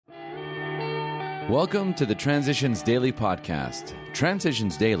Welcome to the Transitions Daily podcast.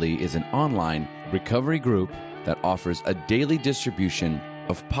 Transitions Daily is an online recovery group that offers a daily distribution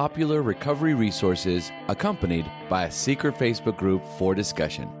of popular recovery resources accompanied by a secret Facebook group for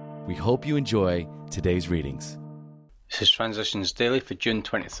discussion. We hope you enjoy today's readings. This is Transitions Daily for June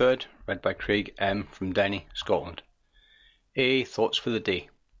 23rd, read by Craig M. from Denny, Scotland. AA Thoughts for the Day.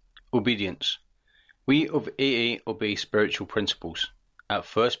 Obedience. We of AA obey spiritual principles, at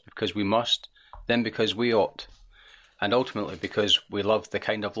first because we must, then because we ought, and ultimately because we love the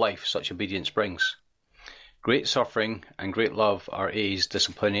kind of life such obedience brings. Great suffering and great love are AA's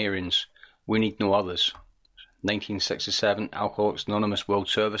disciplinarians. We need no others. 1967 Alcoholics Anonymous World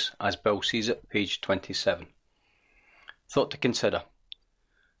Service, as Bill sees it, page 27. Thought to consider.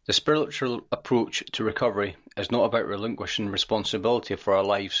 The spiritual approach to recovery is not about relinquishing responsibility for our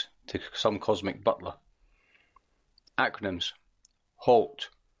lives to some cosmic butler. Acronyms. HALT.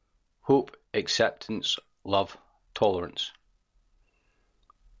 Hope, acceptance, love, tolerance.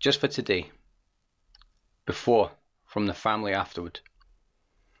 Just for today. Before, from the family afterward.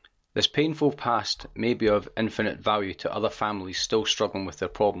 This painful past may be of infinite value to other families still struggling with their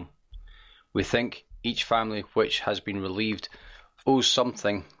problem. We think each family which has been relieved owes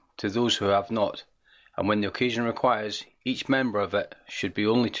something to those who have not, and when the occasion requires, each member of it should be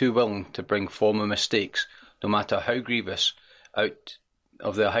only too willing to bring former mistakes, no matter how grievous, out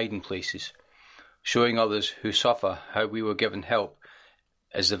of their hiding places. Showing others who suffer how we were given help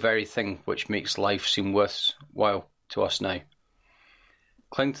is the very thing which makes life seem worthwhile to us now.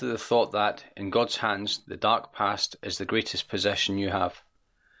 Cling to the thought that, in God's hands, the dark past is the greatest possession you have,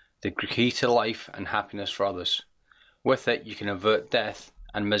 the key to life and happiness for others. With it you can avert death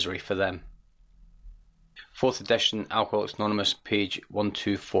and misery for them. 4th edition Alcoholics Anonymous, page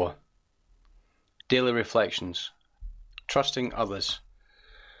 124. Daily Reflections. Trusting others.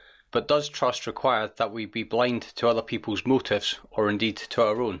 But does trust require that we be blind to other people's motives, or indeed to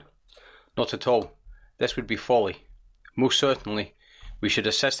our own? Not at all. This would be folly. Most certainly, we should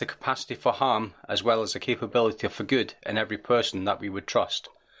assess the capacity for harm as well as the capability for good in every person that we would trust.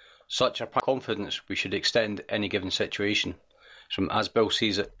 Such a confidence we should extend any given situation. From As Bill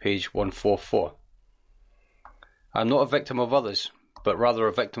Sees It, page 144. I am not a victim of others, but rather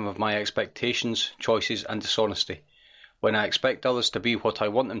a victim of my expectations, choices and dishonesty. When I expect others to be what I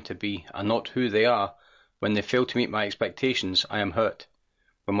want them to be and not who they are, when they fail to meet my expectations, I am hurt.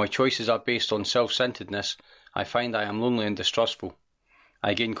 When my choices are based on self-centeredness, I find I am lonely and distrustful.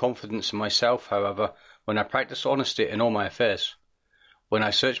 I gain confidence in myself, however, when I practice honesty in all my affairs. When I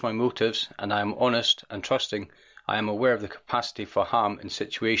search my motives and I am honest and trusting, I am aware of the capacity for harm in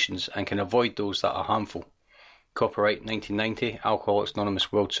situations and can avoid those that are harmful. Copyright 1990, Alcoholics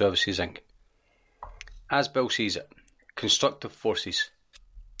Anonymous World Services, Inc. As Bill Sees It. Constructive forces.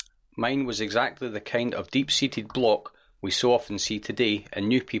 Mine was exactly the kind of deep-seated block we so often see today in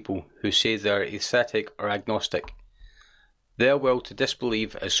new people who say they are atheistic or agnostic. Their will to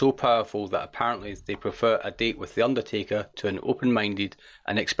disbelieve is so powerful that apparently they prefer a date with the undertaker to an open-minded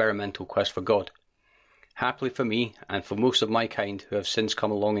and experimental quest for God. Happily for me, and for most of my kind who have since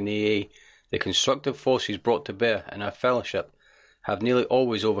come along in AA, the constructive forces brought to bear in our fellowship have nearly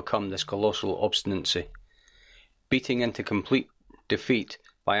always overcome this colossal obstinacy. Beating into complete defeat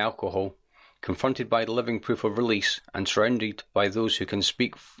by alcohol, confronted by the living proof of release, and surrounded by those who can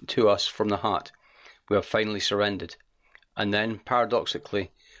speak to us from the heart, we have finally surrendered. And then,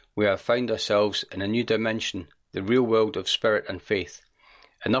 paradoxically, we have found ourselves in a new dimension, the real world of spirit and faith.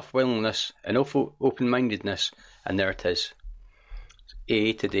 Enough willingness, enough open-mindedness, and there it is.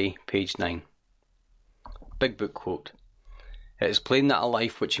 AA Today, page 9. Big Book quote. It is plain that a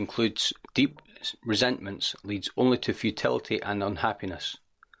life which includes deep resentments leads only to futility and unhappiness.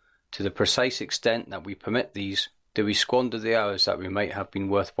 To the precise extent that we permit these, do we squander the hours that we might have been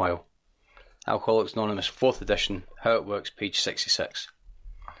worthwhile. Alcoholics Anonymous 4th edition, How It Works, page 66.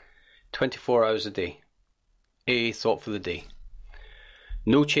 24 hours a day. AA Thought for the Day.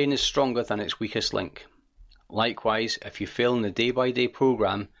 No chain is stronger than its weakest link. Likewise, if you fail in the day-by-day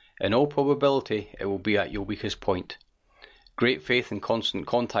program, in all probability it will be at your weakest point. Great faith and constant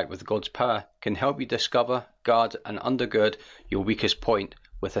contact with God's power can help you discover, guard and undergird your weakest point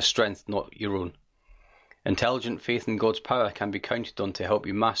with a strength not your own. Intelligent faith in God's power can be counted on to help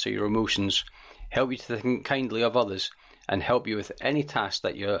you master your emotions, help you to think kindly of others, and help you with any task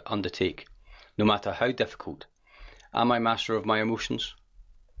that you undertake, no matter how difficult. Am I master of my emotions?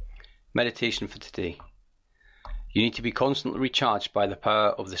 Meditation for today. You need to be constantly recharged by the power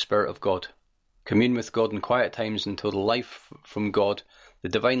of the Spirit of God. Commune with God in quiet times until the life from God, the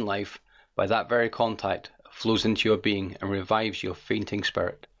divine life, by that very contact, flows into your being and revives your fainting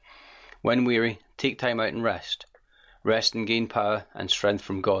spirit. When weary, take time out and rest. Rest and gain power and strength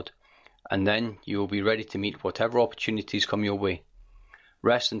from God, and then you will be ready to meet whatever opportunities come your way.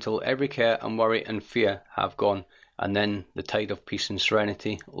 Rest until every care and worry and fear have gone, and then the tide of peace and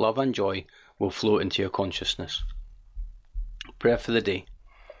serenity, love and joy will flow into your consciousness. Prayer for the day.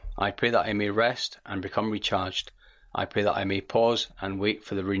 I pray that I may rest and become recharged. I pray that I may pause and wait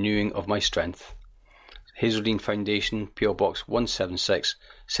for the renewing of my strength. Hazeldean Foundation, PO Box 176,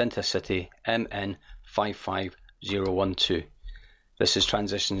 Centre City, MN 55012. This is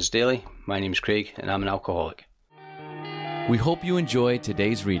Transitions Daily. My name's Craig and I'm an alcoholic. We hope you enjoyed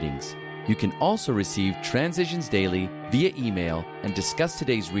today's readings. You can also receive Transitions Daily via email and discuss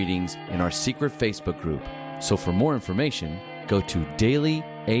today's readings in our secret Facebook group. So for more information, go to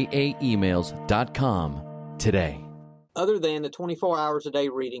dailyaaemails.com today. Other than the 24 hours a day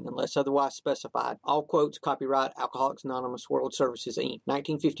reading, unless otherwise specified. All quotes copyright Alcoholics Anonymous World Services, Inc.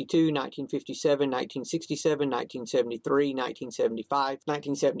 1952, 1957, 1967, 1973, 1975,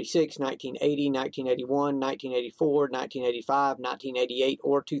 1976, 1980, 1981, 1984, 1985, 1988,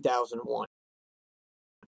 or 2001.